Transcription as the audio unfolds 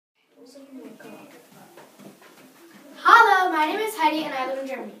my name is Heidi and I live in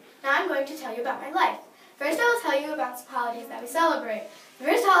Germany. Now I'm going to tell you about my life. First I will tell you about some holidays that we celebrate. The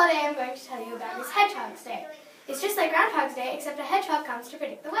first holiday I'm going to tell you about is Hedgehog's Day. It's just like Groundhog's Day, except a hedgehog comes to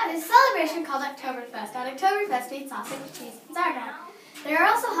predict the weather. It's a celebration called Oktoberfest. On Oktoberfest we eat sausage, cheese, and sourdough. There are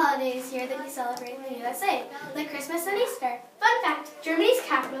also holidays here that we celebrate in the USA, like Christmas and Easter. Fun fact, Germany's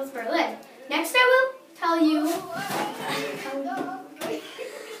capital is Berlin. Next I will tell you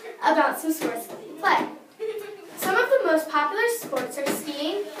about some sports that we play. Some of the most popular sports are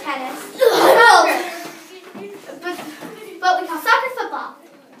skiing, tennis, soccer. But we call soccer football.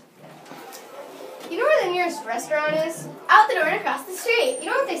 You know where the nearest restaurant is? Out the door and across the street. You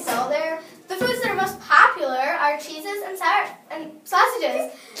know what they sell there? The foods that are most popular are cheeses and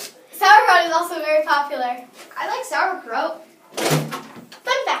sausages. Sauerkraut is also very popular. I like sauerkraut.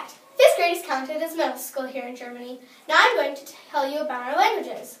 Fun fact, 5th grade is counted as middle school here in Germany. Now I'm going to tell you about our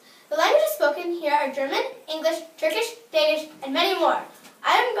languages. The languages spoken here are German, English, Turkish, Danish, and many more.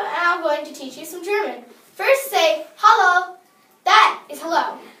 I am now going to teach you some German. First say, hallo. That is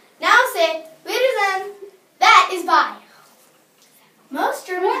hello. Now say, wiedersehen. That is bye. Most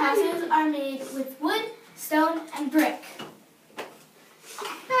German houses are made with wood, stone, and brick.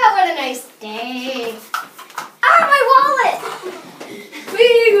 Ah, what a nice day. Ah, my wallet!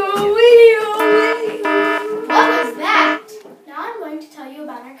 What was that? Now I'm going to tell you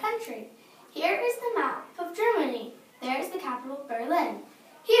about our country. Here is the map of Germany. There is the capital, Berlin.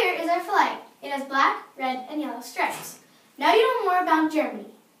 Here is our flag. It has black, red, and yellow stripes. Now you know more about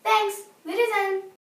Germany. Thanks. Wiedersehen.